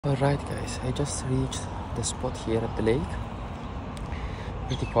Alright guys, I just reached the spot here at the lake.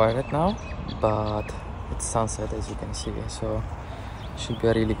 Pretty quiet now, but it's sunset as you can see, so should be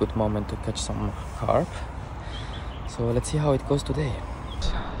a really good moment to catch some carp. So let's see how it goes today.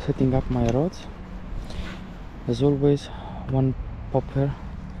 Setting up my rods. As always, one popper,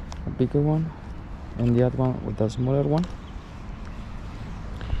 a bigger one, and the other one with a smaller one.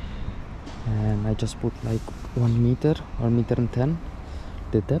 And I just put like 1 meter or meter and 10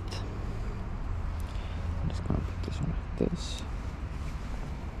 the depth. I'm just gonna put this one like this.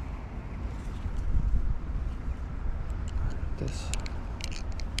 Like this.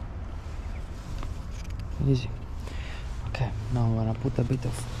 Easy. Okay, now I'm gonna put a bit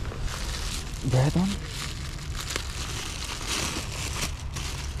of bread on.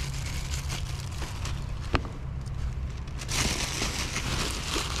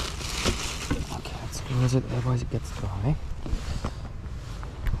 Okay, let's close it, otherwise it gets dry.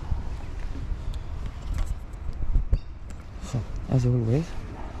 So, as always,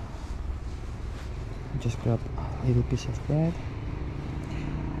 just grab a little piece of bread,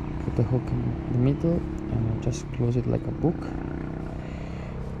 put the hook in the middle, and just close it like a book,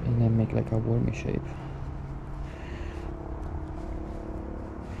 and then make like a wormy shape.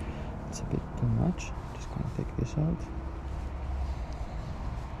 It's a bit too much. Just gonna take this out.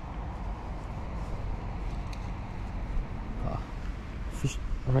 Fish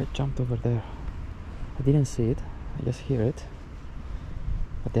right jumped over there. I didn't see it. I just hear it,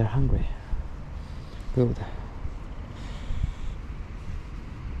 but they're hungry. Good.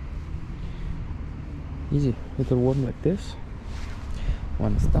 Easy, little worm like this.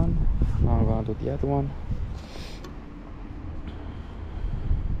 One is done. Now I'm gonna do the other one.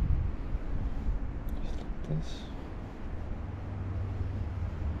 Just like this.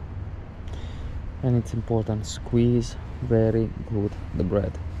 And it's important, squeeze very good the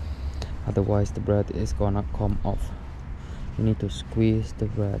bread. Otherwise the bread is gonna come off. You need to squeeze the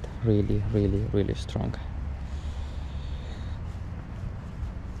bread really, really, really strong.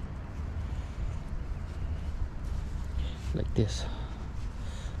 Like this.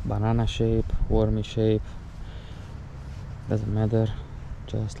 Banana shape, wormy shape, doesn't matter,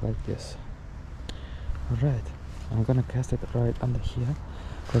 just like this. Alright, I'm gonna cast it right under here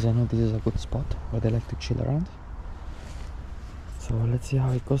because I know this is a good spot where they like to chill around. So let's see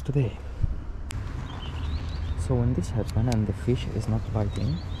how it goes today. So when this happens and the fish is not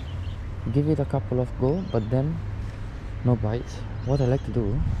biting, give it a couple of go, but then no bites. What I like to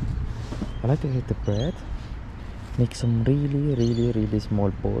do, I like to hit the bread, make some really, really, really small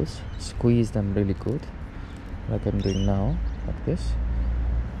balls, squeeze them really good, like I'm doing now, like this.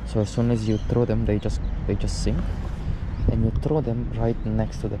 So as soon as you throw them, they just sink, and you throw them right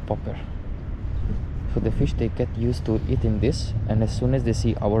next to the popper. So the fish, they get used to eating this, and as soon as they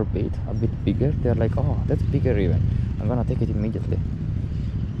see our bait a bit bigger, they're like, oh, that's bigger even, I'm gonna take it immediately.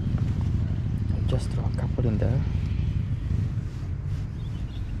 Just throw a couple in there,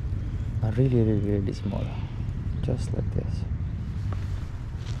 a really, really, really small, just like this.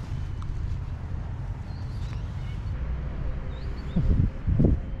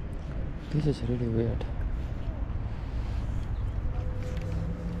 This is really weird.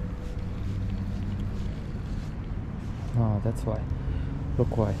 Oh, that's why.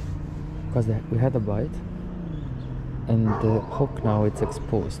 Look why. Because we had a bite and the hook now it's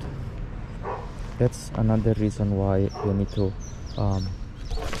exposed. That's another reason why you need to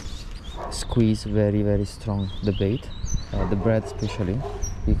squeeze very, very strong the bait, the bread especially,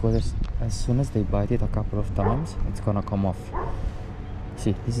 because as soon as they bite it a couple of times, it's gonna come off.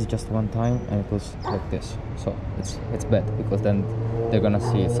 See, this is just one time and it was like this. So it's bad, because then they're gonna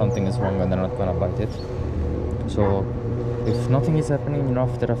see something is wrong and they're not gonna bite it. So if nothing is happening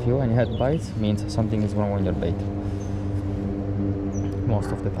after a few and you had bites, means something is wrong on your bait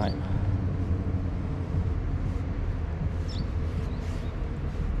most of the time.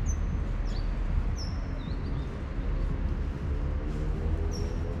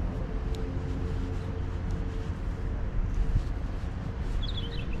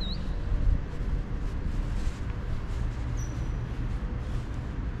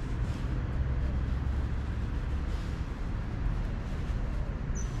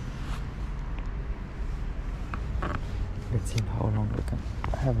 Let's see how long we can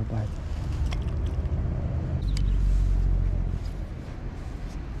have a bite.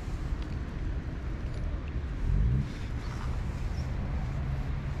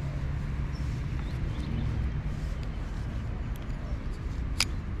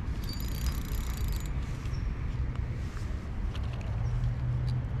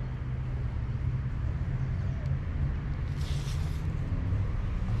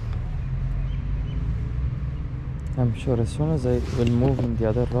 I'm sure as soon as I will move in the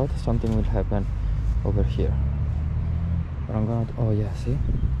other rod, something will happen over here. But I'm gonna, oh yeah, see?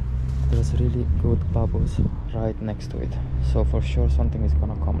 There's really good bubbles right next to it. So for sure something is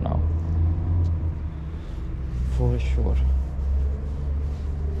gonna come now. For sure.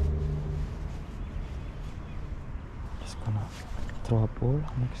 Just gonna throw a ball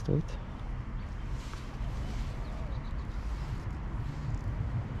next to it.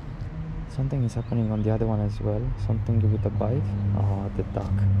 Something is happening on the other one as well. Something with a bite. Oh, the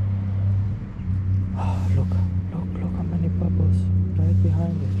duck. Oh, look how many bubbles right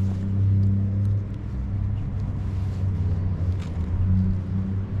behind it.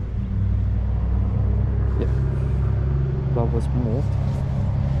 Yeah, bubbles moved.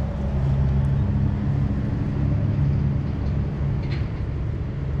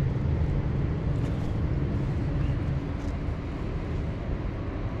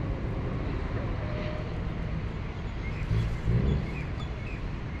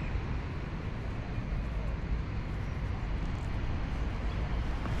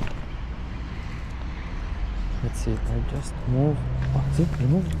 Let's see, I just move. Oh, see, I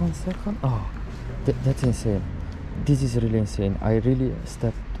moved 1 second. Oh, that's insane. This is really insane. I really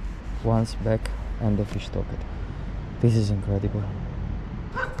stepped once back and the fish took it. This is incredible.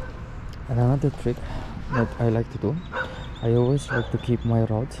 And another trick that I like to do, I always like to keep my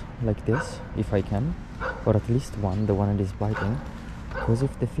rod like this if I can, or at least one, the one that is biting, because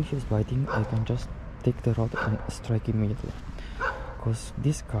if the fish is biting I can just take the rod and strike immediately. Because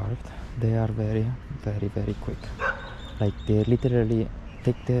these carp, they are very quick. Like they literally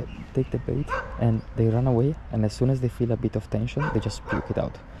take the bait and they run away, and as soon as they feel a bit of tension they just puke it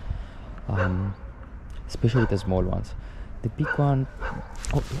out. Especially the small ones. The big one,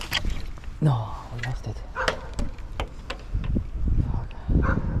 oh no, I lost it. Fuck.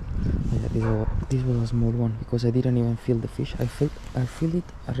 Yeah, this was a small one because I didn't even feel the fish. I feel it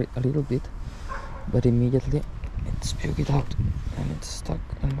a little bit, but immediately it spewed it out and it's stuck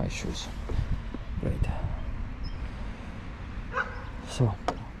in my shoes. Great. So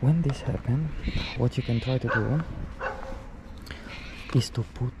when this happens, what you can try to do is to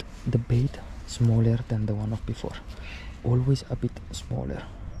put the bait smaller than the one of before. Always a bit smaller,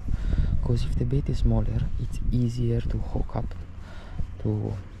 because if the bait is smaller it's easier to hook up,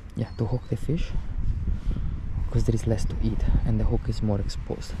 to hook the fish, because there is less to eat and the hook is more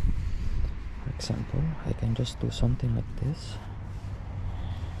exposed. For example, I can just do something like this,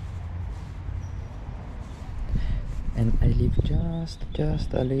 and I leave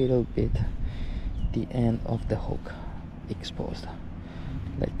just a little bit the end of the hook exposed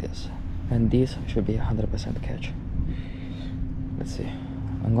like this, and this should be 100% catch. Let's see,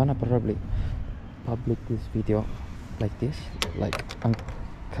 I'm gonna probably publish this video like this, like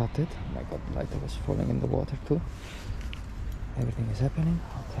uncut it. Oh my god, the lighter was falling in the water too. Everything is happening.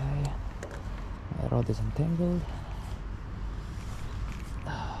 Okay, my rod is entangled.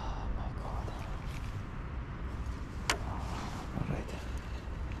 Oh my god. Alright,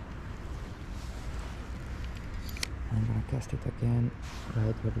 I'm gonna cast it again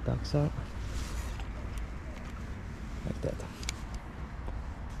right where the ducks are, like that.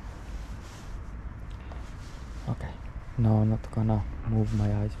 Okay, now I'm not gonna move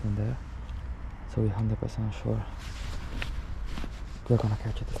my eyes from there, so we're 100% sure we're gonna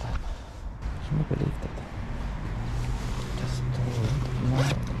catch it this time. Can you believe that? Just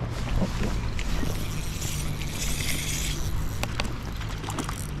okay.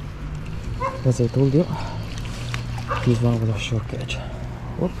 As I told you, this one was a short catch.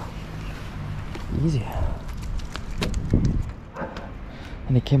 Whoop, easy,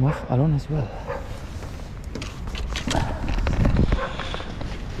 and it came off alone as well.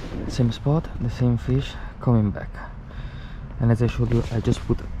 Same spot, the same fish coming back. And as I showed you, I just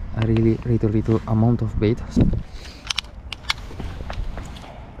put a really little amount of bait.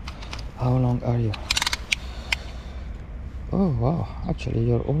 How long are you? Oh wow, actually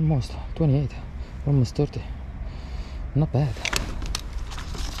you're almost 28, almost 30. Not bad.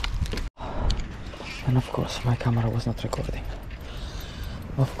 And of course my camera was not recording.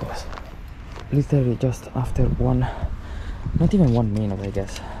 Of course. Literally just after not even 1 minute, I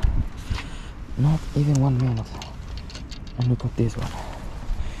guess. Not even 1 minute. And look at this one.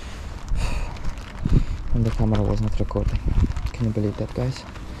 And the camera was not recording. Can you believe that, guys?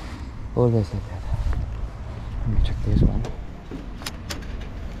 Always like that. Let me check this one.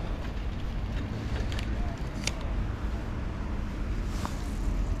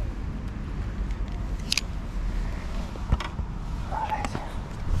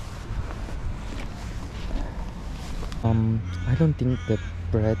 I don't think the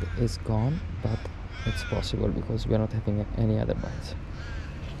bread is gone, but it's possible because we are not having any other bites.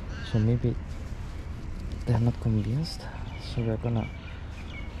 So maybe they're not convinced, so we're gonna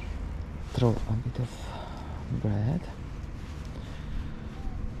throw a bit of bread.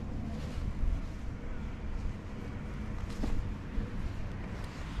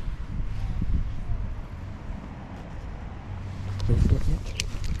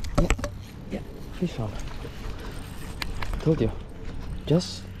 Yeah, fish on. Told you,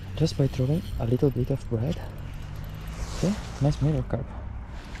 just by throwing a little bit of bread. Okay, nice mirror carp.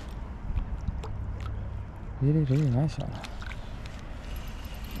 Really nice one.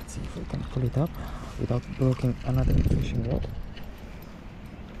 Let's see if we can pull it up without blocking another fishing rod.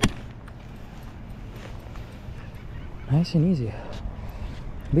 Nice and easy.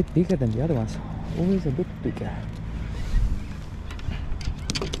 A bit bigger than the other ones. Always a bit bigger.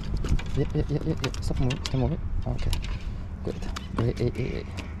 Yeah. Stop moving. Okay. Good. Hey.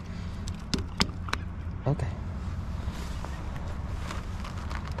 Okay.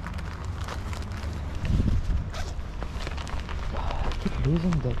 I keep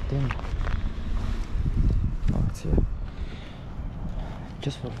losing that thing. Oh, it's here.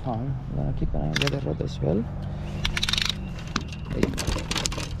 Just for fun. I'm gonna keep an eye on the other rod as well. Hey.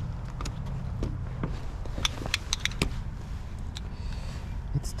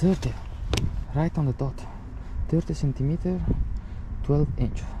 It's 30. Right on the dot. 30 centimeter, 12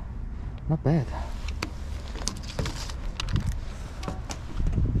 inch. Not bad.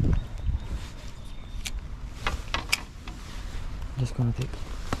 Just gonna take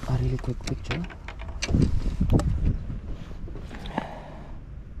a really quick picture.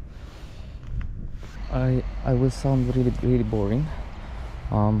 I will sound really boring.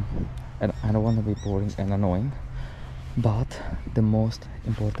 And I don't want to be boring and annoying, but the most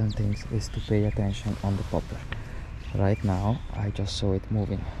important thing is to pay attention on the popper. Right now I just saw it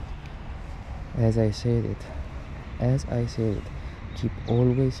moving. As I said it, keep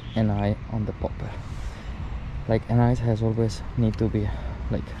always an eye on the popper. Like, an eye has always need to be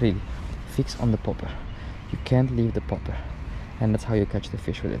like really fixed on the popper. You can't leave the popper, and that's how you catch the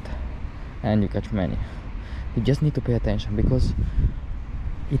fish with it, and you catch many. You just need to pay attention because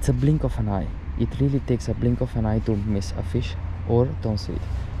it's a blink of an eye. It really takes a blink of an eye to miss a fish or don't see it.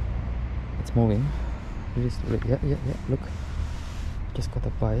 It's moving. Yeah, look, just got a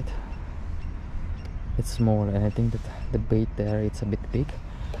bite. It's small, and I think that the bait there, it's a bit big,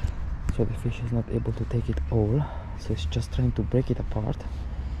 so the fish is not able to take it all, so it's just trying to break it apart.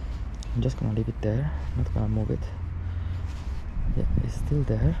 I'm just gonna leave it there, not gonna move it. Yeah, it's still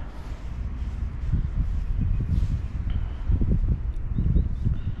there.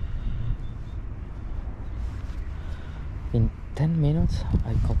 In 10 minutes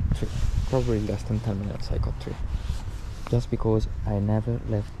I caught 3. Probably less than 10 minutes I caught 3. Just because I never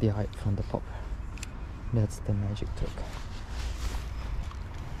left the eye from the popper. That's the magic trick.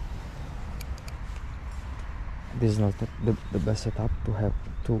 This is not the best setup to have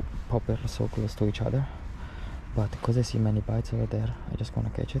 2 poppers so close to each other, but because I see many bites over there, I just gonna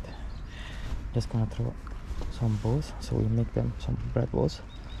catch it. Just gonna throw some balls, so we make them some bread balls.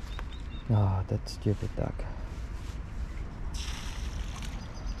 Ah, that stupid duck.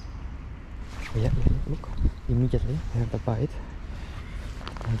 Yeah, look, immediately I have the bite.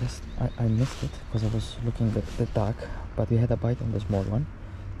 I missed it because I was looking at the duck, but we had a bite on the small one,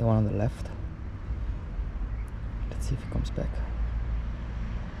 the one on the left. Let's see if he comes back.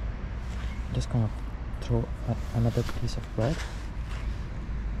 Just gonna throw another piece of bread.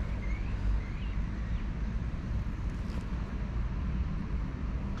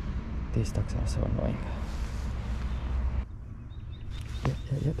 These ducks are so annoying.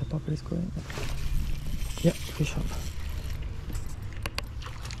 Yeah, the popper is going. Yeah, fish up.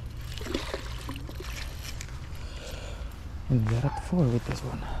 And we are at 4 with this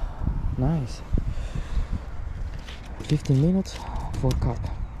one. Nice. 15 minutes for carp.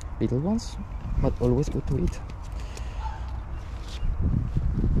 Little ones, but always good to eat.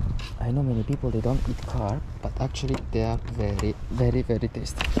 I know many people, they don't eat carp, but actually they are very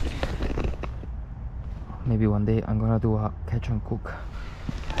tasty. Maybe one day I'm gonna do a catch and cook.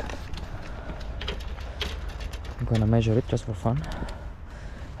 I'm gonna measure it just for fun.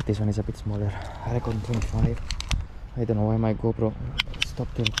 But this one is a bit smaller. I reckon 25. I don't know why my GoPro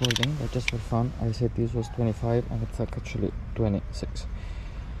stopped the recording, but just for fun I said this was 25 and it's actually 26.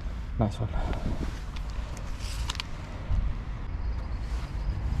 Nice one.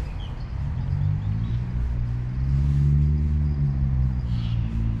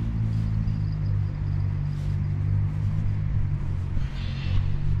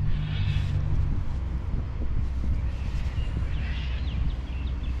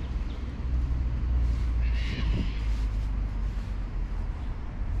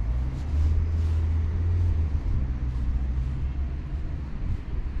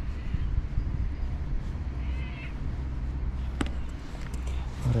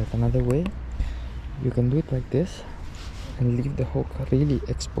 Alright, another way, you can do it like this and leave the hook really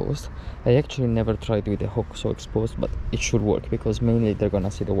exposed. I actually never tried with the hook so exposed, but it should work because mainly they're gonna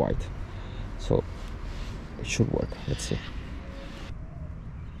see the white, so it should work. Let's see.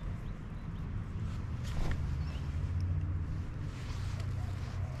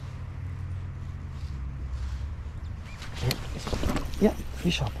 Yeah,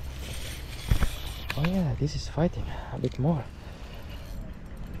 fish up. Oh yeah, this is fighting a bit more.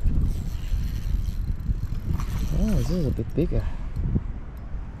 Oh, this is a bit bigger.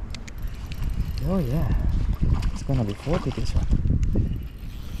 Oh yeah, it's gonna be 40 this one.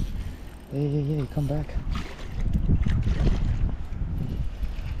 Hey, come back.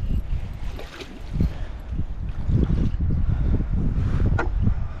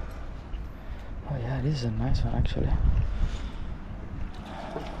 Oh yeah, this is a nice one actually.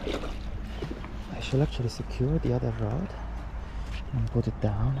 I should actually secure the other rod and put it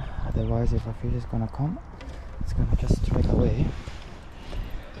down, otherwise if a fish is gonna come, it's gonna just strike away.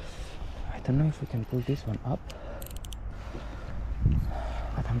 I don't know if we can pull this one up,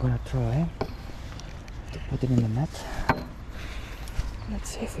 but I'm gonna try to put it in the net.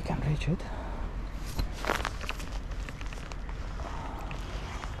 Let's see if we can reach it.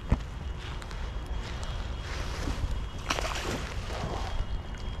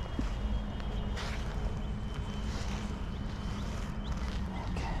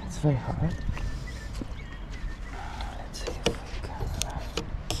 Okay, it's very hard. Let's see if we can.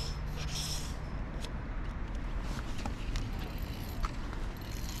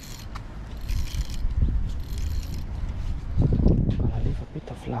 I'm gonna leave a bit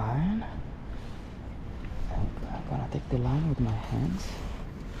of line. I'm gonna take the line with my hands.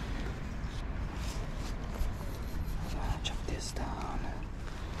 I'm gonna chop this down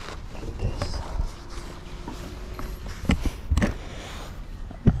like this.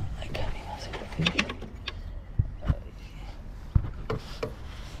 I can't even see the fish.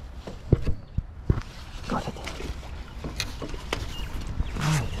 Got it.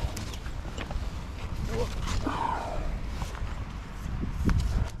 Right.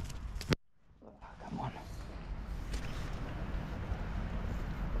 Come on.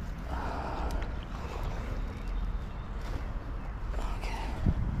 Okay.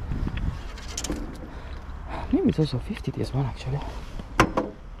 Maybe it's also 50 this one actually.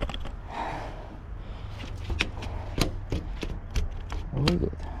 All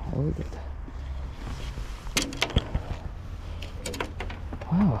good, all good.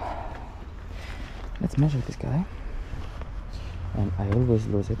 Wow. Let's measure this guy. And I always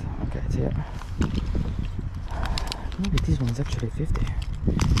lose it. Okay, it's here. Maybe this one's actually 50.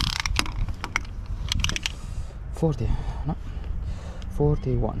 40. No.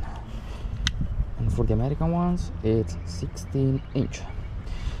 41. And for the American ones, it's 16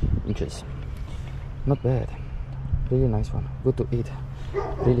 inches. Not bad. Really nice one. Good to eat.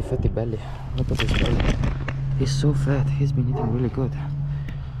 Really fatty belly. Look at his belly. He's so fat. He's been eating really good.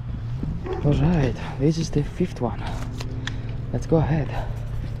 Alright, this is the 5th one. Let's go ahead.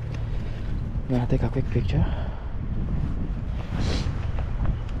 I'm gonna take a quick picture.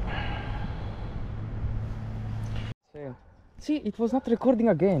 See, it was not recording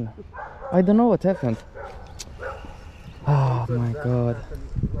again. I don't know what happened. Oh my god.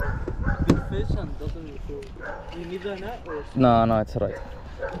 Big fish and doesn't record. Do you need a net or? No, it's alright.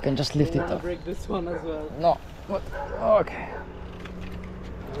 You can just lift it I'll up. break this one as well. No, what? Okay.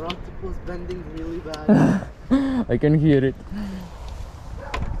 Our octopus bending really bad. I can hear it.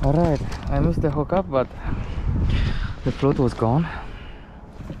 Alright, I missed the hookup, but the float was gone.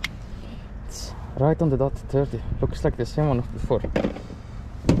 It's right on the dot, 30. Looks like the same one of before.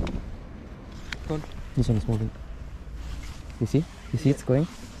 Good. This one is moving. You see? You see it's going?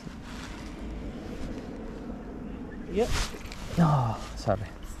 Yep. Oh, sorry.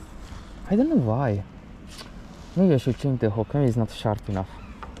 I don't know why. Maybe I should change the hook. Maybe it's not sharp enough.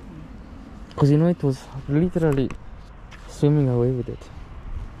 Because you know it was literally swimming away with it.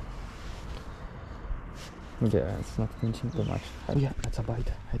 Yeah, it's not pinching too much. Oh yeah, that's a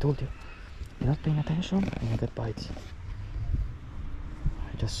bite. I told you. You're not paying attention and you get bites.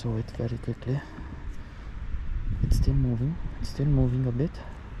 I just saw it very quickly. It's still moving. It's still moving a bit.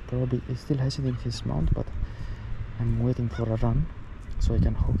 Probably it still has it in his mouth, but I'm waiting for a run so I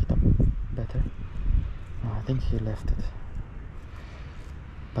can hook it up better. No, I think he left it.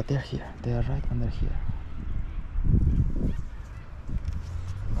 But they're here. They are right under here. I'm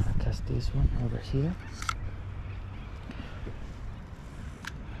gonna cast this one over here.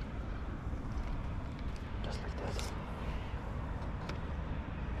 Just like this.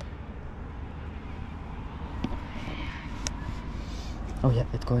 Oh yeah,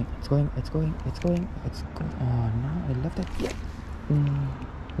 it's going. Oh no, I left it. Yeah.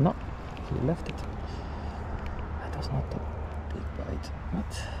 No, he left it. That was not a big bite,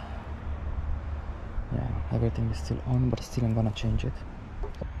 but yeah, everything is still on, but still I'm gonna change it.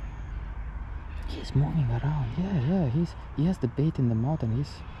 He's moving around. Yeah, he has the bait in the mouth and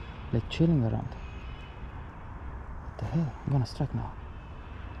he's like chilling around. What the hell? I'm gonna strike now.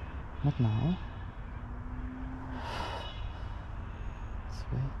 Not now. Let's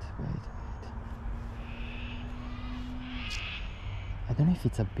wait. I don't know if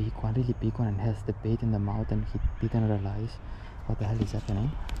it's a big one, really big one, and has the bait in the mouth and he didn't realize what the hell is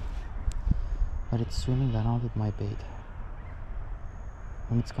happening. But it's swimming around with my bait.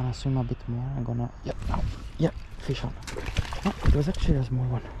 When it's gonna swim a bit more, I'm gonna... Yep, fish on. Oh, it was actually a small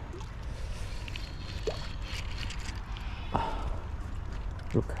one.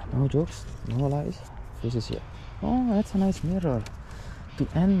 Look, no jokes, no lies. Fish is here. Oh, that's a nice mirror. To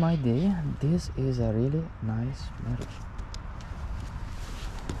end my day, this is a really nice mirror.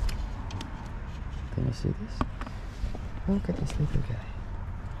 Can you see this? Look at this little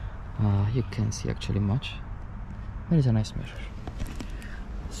guy. You can't see actually much. That is a nice mirror.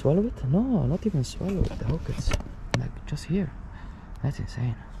 Swallow it? No, not even swallow it. The hook is like just here. That's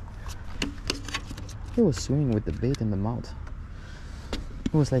insane. He was swimming with the bait in the mouth.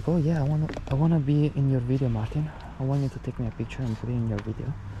 He was like, oh yeah, I wanna be in your video, Martin. I want you to take me a picture and put it in your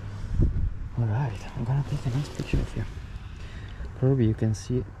video. Alright, I'm gonna take a nice picture of you. Probably you can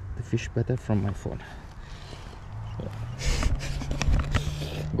see the fish better from my phone.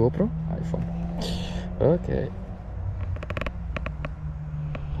 GoPro, iPhone. Okay.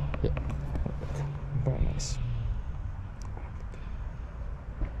 Yeah, very nice.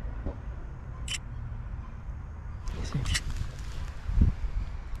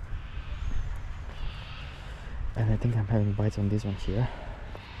 And I think I'm having bites on this one here.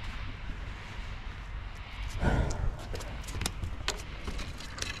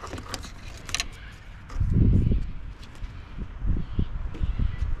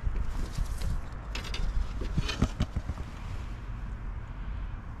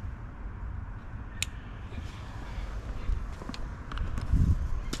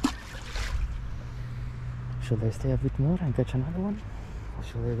 Should I stay a bit more and catch another one? Or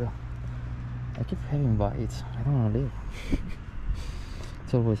should I go? I keep having bites. I don't want to leave.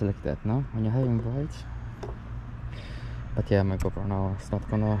 It's always like that, no? When you're having bites. But yeah, my GoPro now is not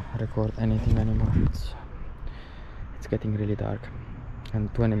gonna record anything anymore. It's getting really dark.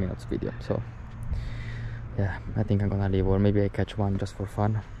 And 20 minutes video, so yeah, I think I'm gonna leave, or maybe I catch one just for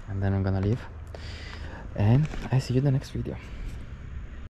fun and then I'm gonna leave. And I see you in the next video.